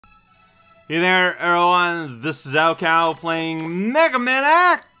Hey there, everyone, this is Cow playing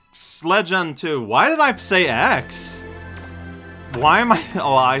MegaMan Legend 2. Why did I say X? Why am I...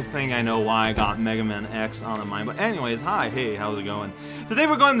 Oh, I think I know why I got Mega Man X on the mind. But anyways, hi, hey, how's it going? Today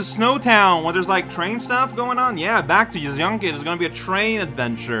we're going to Snowtown, where there's like train stuff going on. Yeah, back to Yazunki, there's gonna be a train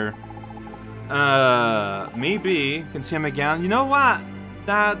adventure. Maybe, can see him again. You know what?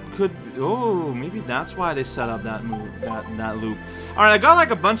 That could... Oh, maybe that's why they set up that move, that loop. Alright, I got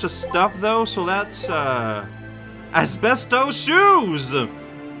like a bunch of stuff though, so that's, asbestos shoes!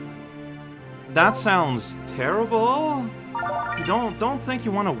 That sounds terrible. You don't think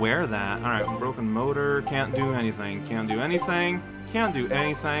you want to wear that. Alright, broken motor, can't do anything, can't do anything, can't do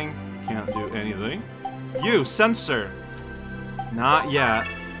anything, can't do anything. You, sensor! Not yet.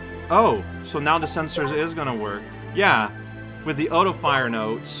 Oh, so now the sensor is gonna work. Yeah, with the auto fire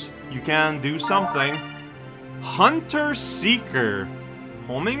notes, you can do something. Hunter Seeker.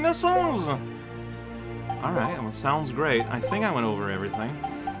 Homing missiles? Alright, well, sounds great. I think I went over everything.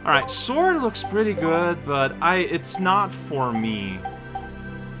 Alright, sword looks pretty good, but it's not for me.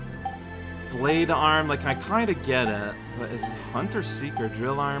 Blade arm, like, I kinda get it. But is Hunter Seeker,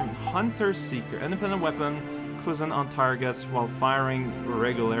 drill arm? Hunter Seeker, independent weapon, closing on targets while firing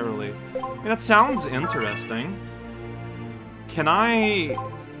regularly. I mean, that sounds interesting. Can I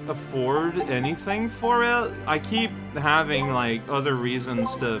afford anything for it? I keep having, like, other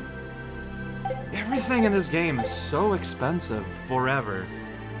reasons to... Everything in this game is so expensive forever.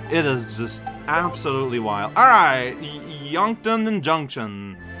 It is just absolutely wild. Alright, Yankton and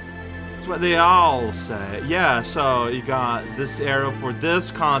Junction. That's what they all say. Yeah, so you got this arrow for this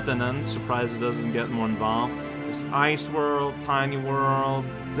continent. Surprised it doesn't get more involved. There's Ice World, Tiny World,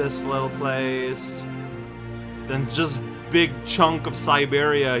 this little place. Then just big chunk of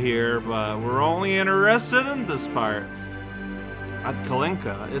Siberia here, but we're only interested in this part. At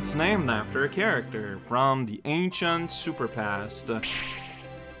Kalinka, it's named after a character from the ancient super past.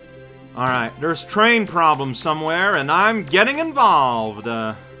 Alright, there's train problems somewhere, and I'm getting involved.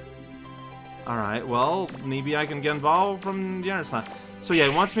 Alright, well, maybe I can get involved from the other side. So yeah,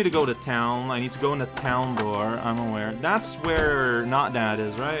 he wants me to go to town. I need to go in the town door, I'm aware. That's where Not Dad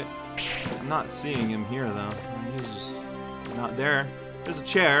is, right? I'm not seeing him here, though. He's not there. There's a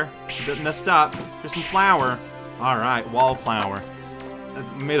chair. It's a bit messed up. There's some flour. Alright, wallflower.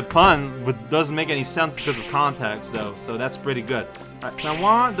 I made a pun, but doesn't make any sense because of context, though, so that's pretty good. Alright, so I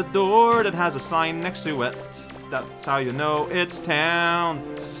want the door that has a sign next to it. That's how you know it's town.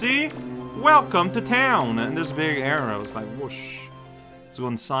 See? Welcome to town! And there's big arrows, like whoosh. It's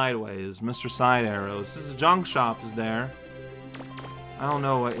going sideways. Mr. Side Arrows. This is a junk shop is there. I don't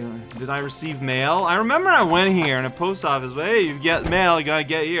know what... Did I receive mail? I remember I went here in a post office. Hey, you get mail, you gotta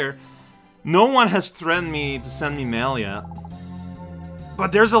get here. No one has threatened me to send me mail yet.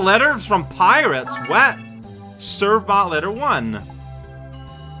 But there's a letter from pirates. What? Servbot letter 1.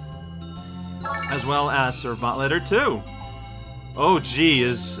 As well as servbot letter 2. Oh,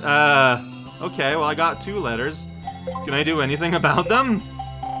 geez. Okay, well, I got 2 letters. Can I do anything about them?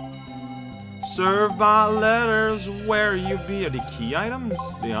 Servbot letters, where you be? Are they key items?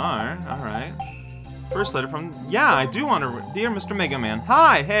 They are. Alright. First letter from... Yeah, I do want to... Dear Mr. Mega Man.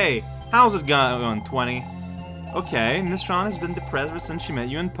 Hi, hey. How's it going, 20? Okay, Miss Ron has been depressed ever since she met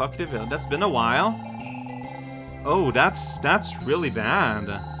you in Puckdeville. That's been a while. Oh, that's really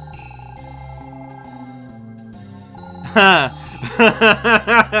bad.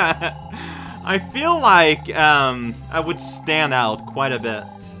 I feel like, I would stand out quite a bit.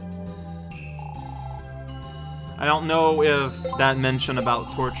 I don't know if that mention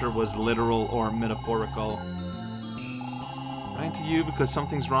about torture was literal or metaphorical. Writing to you because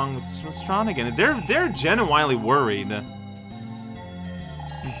something's wrong with Smithstron again. They're genuinely worried.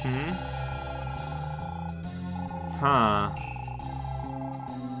 Mm-hmm. Huh.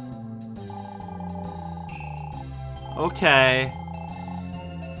 Okay.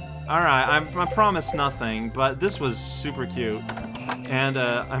 Alright, I promise nothing, but this was super cute. And,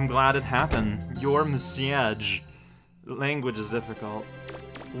 I'm glad it happened. Your message. The language is difficult.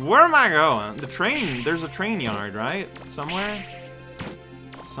 Where am I going? The train, there's a train yard, right? Somewhere?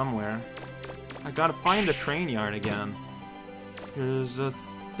 Somewhere. I gotta find the train yard again. Here's a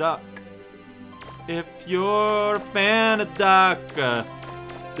duck. If you're a fan of duck,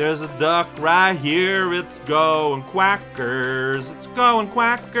 there's a duck right here. It's going quackers. It's going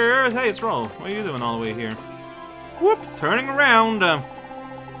quackers. Hey, it's Roll. What are you doing all the way here? Whoop! Turning around. I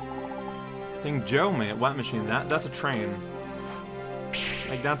think Joe made what machine? That's a train.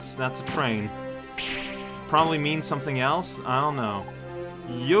 Like that's a train. Probably means something else. I don't know.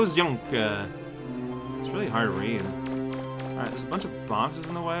 Yozunk. It's really hard to read. Alright, there's a bunch of boxes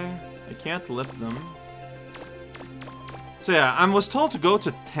in the way. I can't lift them. So yeah, I was told to go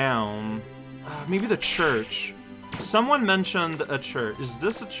to town. Maybe the church. Someone mentioned a church. Is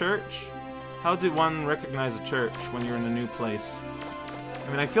this a church? How do one recognize a church when you're in a new place? I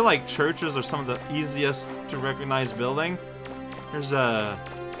mean, I feel like churches are some of the easiest to recognize building. There's a...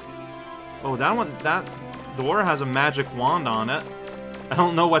 Oh, that door has a magic wand on it. I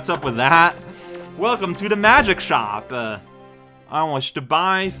don't know what's up with that. Welcome to the magic shop. I wish to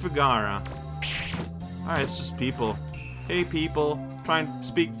buy Figara. Alright, it's just people. Hey people, trying to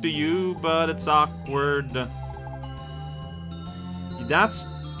speak to you, but it's awkward. That's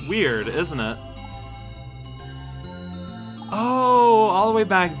weird, isn't it? Oh, all the way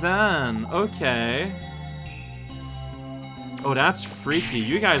back then. Okay. Oh, that's freaky.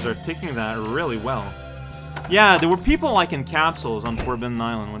 You guys are taking that really well. Yeah, there were people like in capsules on Forbidden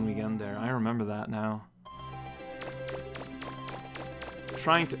Island when we get in there. I remember that now.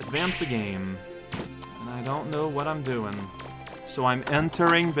 Trying to advance the game. And I don't know what I'm doing. So I'm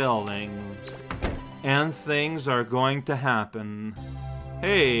entering buildings. And things are going to happen.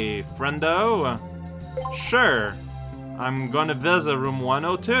 Hey, friendo. Sure. I'm gonna visit room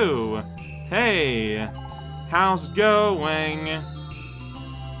 102. Hey. How's it going?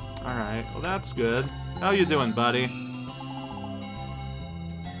 Alright, well that's good. How you doing, buddy?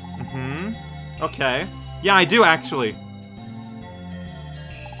 Okay. Yeah, I do actually.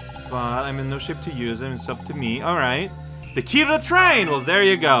 But I'm in no shape to use it. It's up to me. Alright. The key to the train! Well, there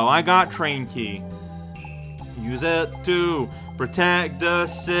you go. I got train key. Use it to protect the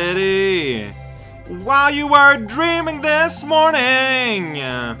city. While you were dreaming this morning!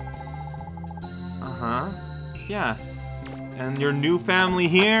 Uh-huh. Yeah. And your new family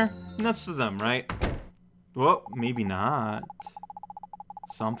here? Nuts to them, right? Well, maybe not.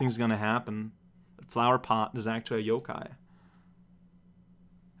 Something's gonna happen. The flower pot is actually a yokai.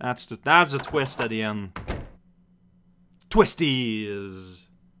 That's a twist at the end. Twisties!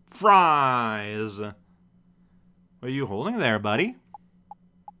 Fries! What are you holding there, buddy?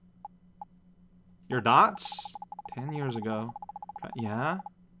 Your dots? 10 years ago. Yeah?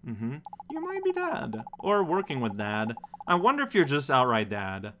 You might be dad. Or working with dad. I wonder if you're just outright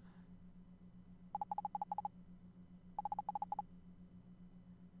dad.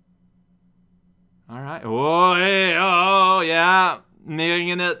 Alright. Oh, hey, oh, yeah.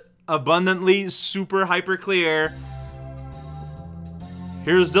 Making it abundantly super hyper clear.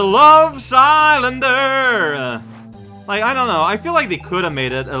 Here's the Love Cylinder! Like, I don't know. I feel like they could have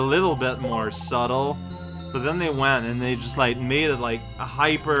made it a little bit more subtle. But then they went and they just, like, made it, like, a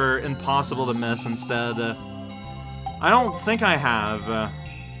hyper impossible to miss instead. I don't think I have.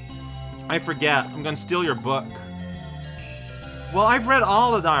 I forget. I'm gonna steal your book. Well, I've read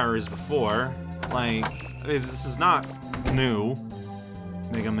all the diaries before. Like, I mean, this is not new,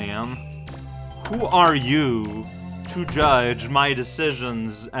 Mega Man. Who are you to judge my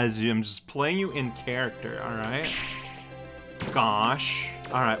decisions as I'm just playing you in character, alright? Gosh.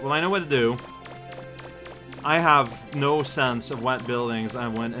 Alright, well I know what to do. I have no sense of what buildings I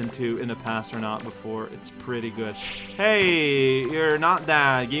went into in the past or not before. It's pretty good. Hey, you're not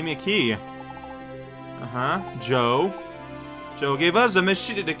dad. Give me a key. Uh-huh. Joe. Joe gave us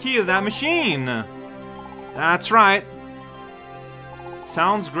the key to that machine. That's right.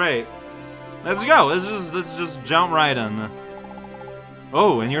 Sounds great. Let's go. Let's just jump right in.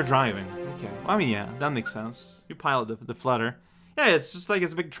 Oh, and you're driving. Okay. Well, I mean, yeah, that makes sense. You pilot the flutter. Yeah, it's just like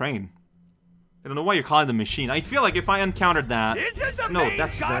it's a big train. I don't know why you're calling the machine. I feel like if I encountered that... No,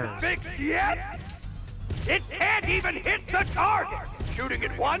 that's there. Fixed yet? It can't even hit the target! Shooting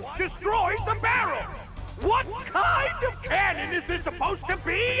it once destroys the barrel! What kind of cannon is this supposed to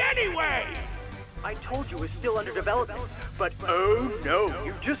be anyway? I told you it's still under development, but oh no,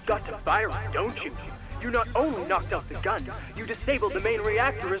 you just got to fire it, don't you? You not only knocked out the gun, you disabled the main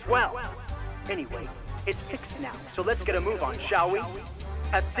reactor as well. Anyway, it's fixed now, so let's get a move on, shall we?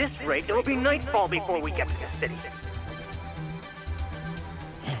 At this rate, it'll be nightfall before we get to the city.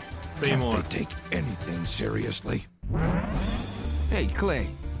 Can't they take anything seriously? Hey, Clay,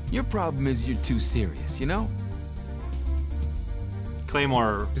 your problem is you're too serious, you know?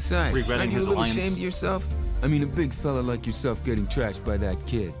 Claymore Besides, regretting aren't you his a little alliance. ashamed of yourself? I mean, a big fella like yourself getting trashed by that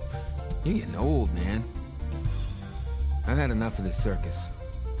kid. You're getting old, man. I've had enough of this circus.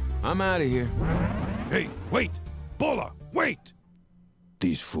 I'm out of here. Hey, wait! Bola, wait!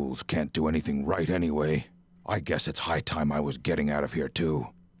 These fools can't do anything right anyway. I guess it's high time I was getting out of here too.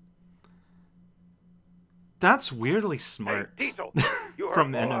 That's weirdly smart. Hey, Diesel, you heard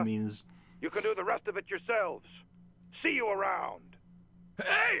from Bola. enemies. You can do the rest of it yourselves. See you around.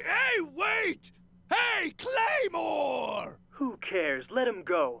 Hey, wait! Hey, Claymore! Who cares? Let him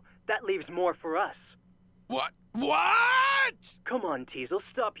go. That leaves more for us. What? What? Come on, Teasel,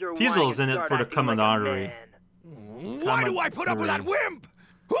 stop your Teasel's whining in and it start for the acting like a camaraderie. man. Why do I put up with that wimp?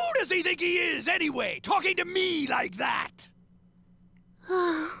 Who does he think he is, anyway, talking to me like that?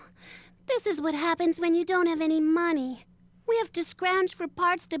 This is what happens when you don't have any money. We have to scrounge for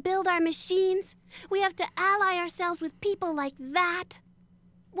parts to build our machines. We have to ally ourselves with people like that.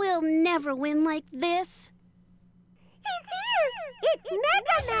 We'll never win like this. He's here! It's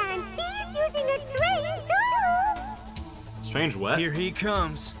MegaMan! He's using a train, too! Strange what? Here he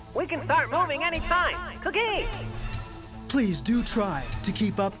comes. We can start moving anytime. Cookie! Please do try to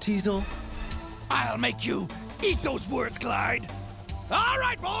keep up, Teasel. I'll make you eat those words, Clyde. All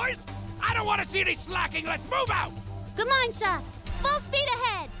right, boys. I don't want to see any slacking. Let's move out. Come on, Shaft. Full speed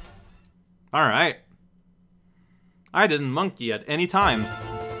ahead. Alright. I didn't monkey at any time.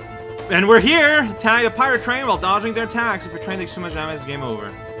 And we're here! Tag a pirate train while dodging their attacks. If your train takes too much damage, it's game over.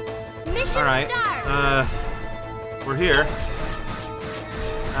 Mission Alright. start. We're here.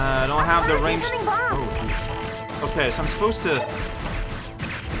 I don't have the range. Oh, jeez. Okay, so I'm supposed to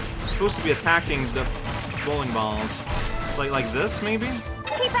be attacking the bowling balls. Like this, maybe?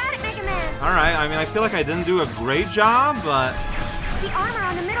 Keep at it, MegaMan! Alright, I mean, I feel like I didn't do a great job, but... The armor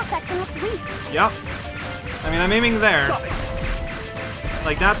on the middle section looks weak. Yep. I mean, I'm aiming there.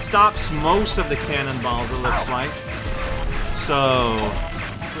 Like, that stops most of the cannonballs, it looks like. So...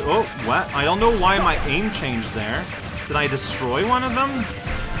 Oh, what? I don't know why my aim changed there. Did I destroy one of them?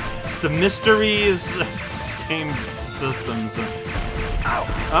 It's the mysteries of this game's systems.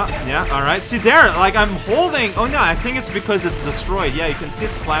 Yeah, alright. See there, like, I'm holding... Oh, no, I think it's because it's destroyed. Yeah, you can see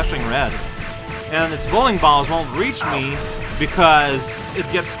it's flashing red. And its bowling balls won't reach me because it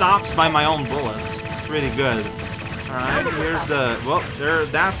gets stopped by my own bullets. It's pretty good. Alright, here's the... Well, there,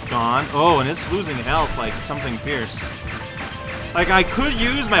 that's gone. Oh, and it's losing health like something fierce. Like, I could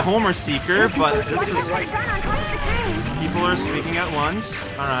use my Homer Seeker, but this is... People are speaking at once.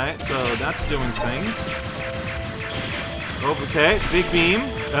 Alright, so that's doing things. Oh, okay, big beam.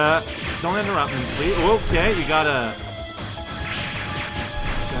 Don't interrupt me, please. Okay, you gotta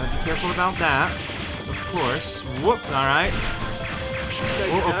be careful about that. Of course. Whoop, alright.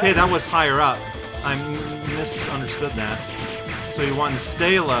 Oh, okay, that was higher up. I misunderstood that. So you want to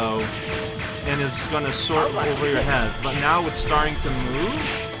stay low, and it's gonna soar over your head. But now it's starting to move,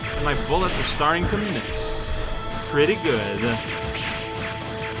 and my bullets are starting to miss. Pretty good.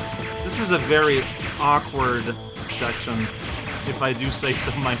 This is a very awkward section, if I do say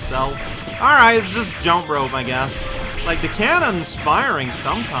so myself. Alright, it's just jump rope, I guess. Like, the cannon's firing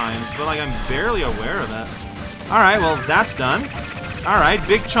sometimes, but like, I'm barely aware of it. Alright, well, that's done. Alright,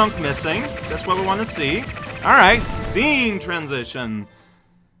 big chunk missing. That's what we want to see. Alright, scene transition.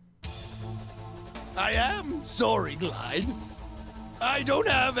 I am sorry, Clyde. I don't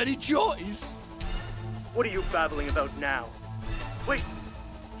have any choice. What are you babbling about now? Wait,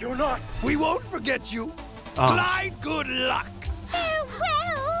 you're not. We won't forget you. Clyde, good luck.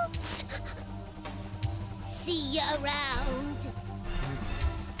 Farewell. See you around.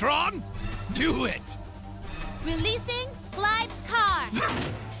 Tron, do it. Releasing Clyde's car.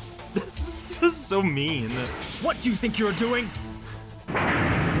 That's just so mean. What do you think you're doing?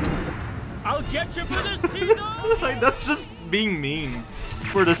 I'll get you for this, Tino! Like, that's just being mean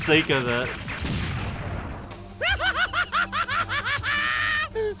for the sake of it.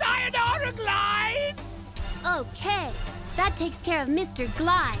 Sayonara, Clyde! Okay, that takes care of Mr.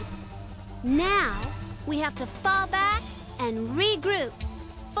 Glide. Now, we have to fall back and regroup.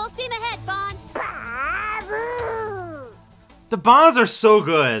 Full steam ahead, Bond. The bonds are so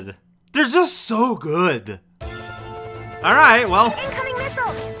good. They're just so good. Alright, well. Incoming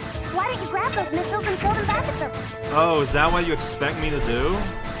missiles! Why don't you grab those missiles and throw them back at them? Oh, is that what you expect me to do?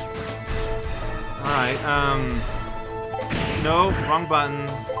 Alright, no, wrong button.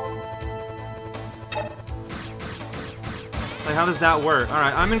 Like, how does that work?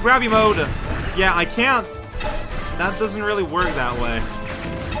 Alright, I'm in grabby mode. Yeah, I can't. That doesn't really work that way.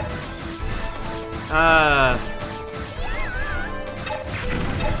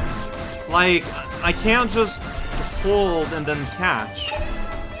 Like, I can't just hold and then catch.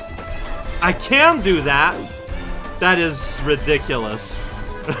 I can do that. That is ridiculous.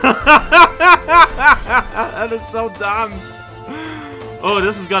 That is so dumb. Oh,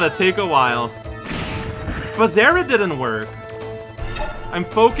 this is gonna take a while. But there it didn't work. I'm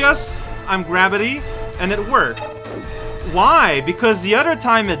focused, I'm gravity, and it worked. Why? Because the other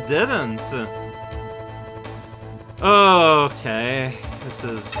time it didn't. Okay, this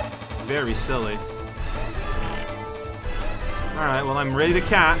is very silly. Alright, well, I'm ready to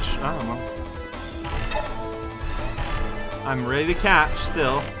catch. Oh, well. I'm ready to catch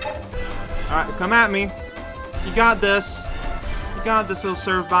still. Alright, come at me. You got this. You got this, little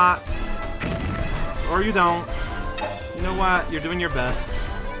servbot. Or you don't. You know what? You're doing your best.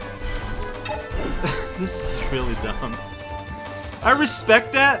 This is really dumb. I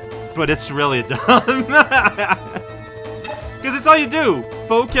respect that, but it's really dumb. Because it's all you do.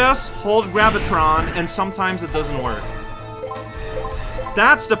 Focus, hold Gravitron, and sometimes it doesn't work.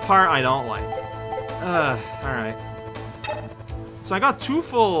 That's the part I don't like. Alright. So I got 2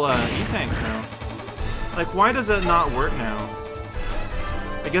 full E-tanks now. Like, why does it not work now?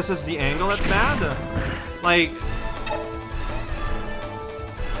 I guess it's the angle that's bad? Like...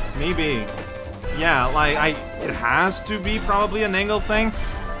 Maybe. Yeah, like, it has to be probably an angle thing.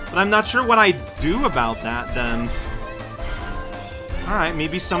 But I'm not sure what I do about that, then. Alright,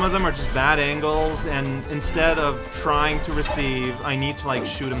 maybe some of them are just bad angles, and instead of trying to receive, I need to, like,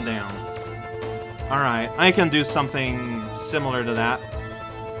 shoot them down. Alright, I can do something similar to that.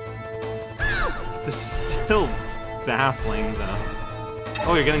 This is still baffling, though.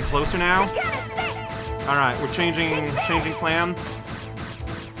 Oh, you're getting closer now? Alright, we're changing plan.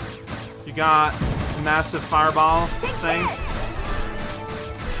 You got a massive fireball thing.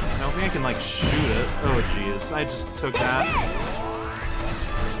 I don't think I can, like, shoot it. Oh, jeez. I just took that.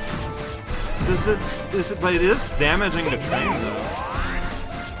 But it is damaging the train, though.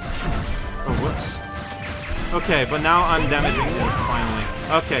 Oh, whoops. Okay, but now I'm damaging it, finally.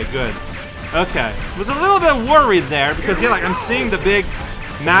 Okay, good. Okay. Was a little bit worried there, because, yeah, like, I'm seeing the big,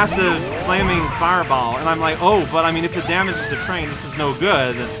 massive, flaming fireball, and I'm like, oh, but, I mean, if it damages the train, this is no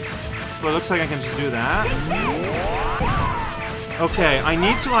good. But it looks like I can just do that. Okay, I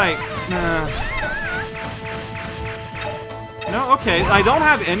need to, like... No, okay, I don't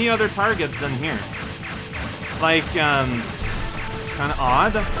have any other targets than here. Like, it's kind of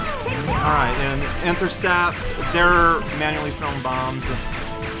odd. Alright, and intercept, they're manually throwing bombs. If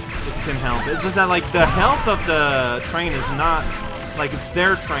it can help. It's just that, like, the health of the train is not... Like,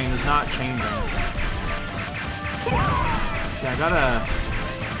 their train is not changing. Yeah,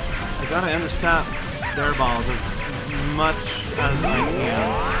 I gotta intercept their balls as much as I can.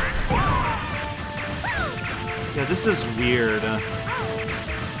 Yeah, this is weird.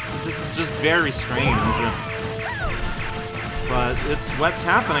 This is just very strange. But it's what's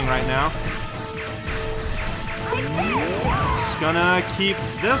happening right now. Just gonna keep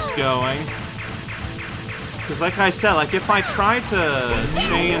this going. Because like I said, like if I try to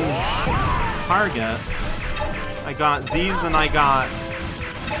change target, I got these and I got...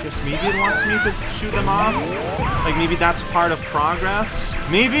 I guess maybe it wants me to shoot them off? Like maybe that's part of progress?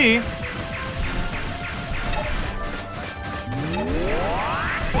 Maybe!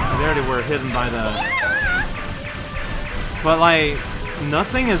 So there they were, hidden by the... But like,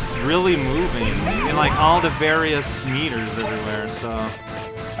 nothing is really moving in like all the various meters everywhere, so...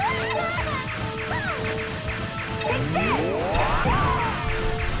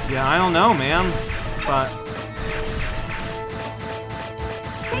 Yeah, I don't know, man, but...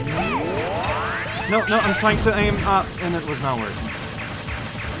 No, I'm trying to aim up, and it was not working.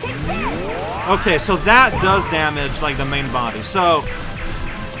 Okay, so that does damage, like, the main body. So,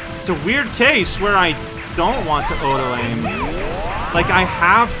 it's a weird case where I don't want to auto-aim. Like, I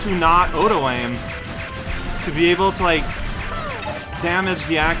have to not auto-aim to be able to, like, damage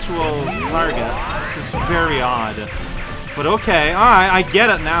the actual target. This is very odd. But okay, alright, I get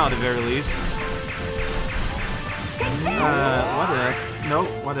it now, at the very least. What if? Nope,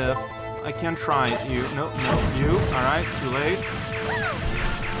 what if? I can try you. Nope, you. Alright, too late.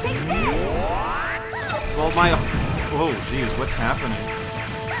 Well, my... Oh, jeez, what's happening?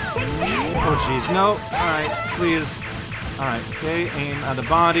 Oh, jeez, no. Alright, please. Alright, okay, aim at the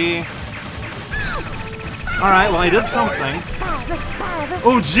body. Alright, well, I did something.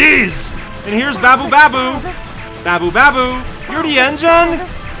 Oh, jeez! And here's Babu Babu! Babu Babu! You're the engine?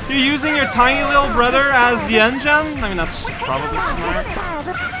 You're using your tiny little brother as the engine? I mean, that's probably smart.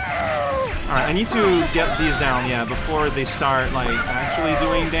 Alright, I need to get these down, yeah, before they start, like, actually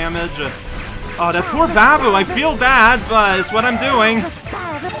doing damage. Oh, that poor Babu! I feel bad, but it's what I'm doing.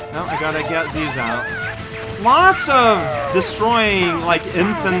 No, I gotta get these out. Lots of destroying, like,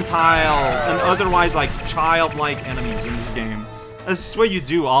 infantile and otherwise, like, childlike enemies in this game. That's just what you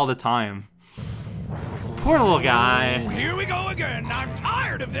do all the time. Poor little guy. Here we go again. I'm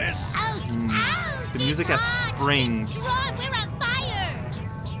tired of this. Ouch! Ouch! The music has springs. We're on fire!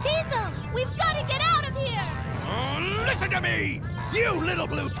 Teasel, we've got to get out of here! Listen to me, you little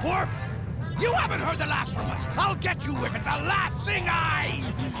blue twerp. You haven't heard the last from us. I'll get you if it's the last thing I...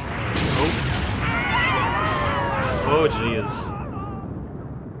 Oh, jeez.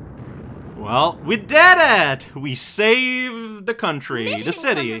 Well, we did it! We saved the country, the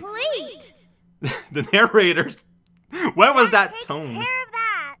city. Complete. The narrators. What was that Take tone? care of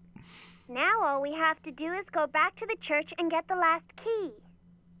that. Now all we have to do is go back to the church and get the last key.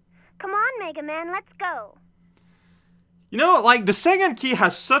 Come on, Mega Man, let's go. You know, like, the second key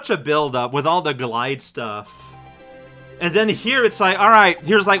has such a build-up with all the glide stuff. And then here it's like, alright,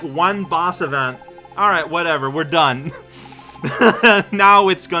 here's like one boss event. Alright, whatever, we're done. Now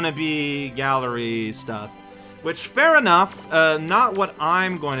it's gonna be gallery stuff. Which, fair enough, not what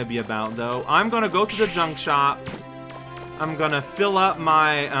I'm going to be about, though. I'm gonna go to the junk shop. I'm gonna fill up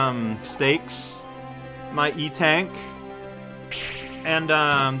my, steaks. My E-tank. And,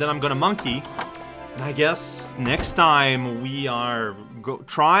 then I'm gonna monkey. And I guess next time we are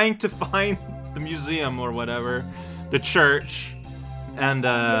trying to find the museum or whatever. The church. And,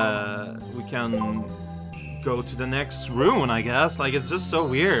 we can go to the next ruin, I guess. Like, it's just so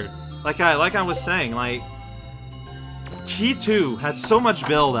weird. Like I was saying, like... Key 2 had so much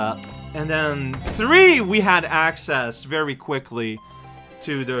build-up, and then 3 we had access very quickly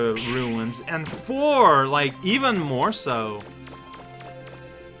to the ruins, and 4, like, even more so.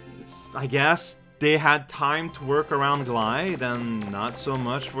 It's, I guess, they had time to work around Glide, and not so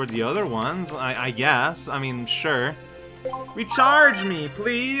much for the other ones, I guess. I mean, sure. Recharge me,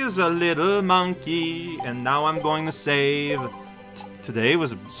 please, a little monkey, and now I'm going to save. Today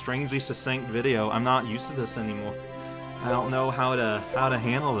was a strangely succinct video. I'm not used to this anymore. I don't know how to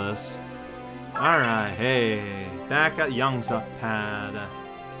handle this. Alright, hey. Back at Young's Up Pad.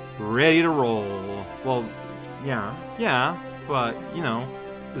 Ready to roll. Well, yeah, but, you know,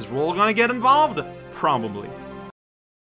 is Roll gonna get involved? Probably.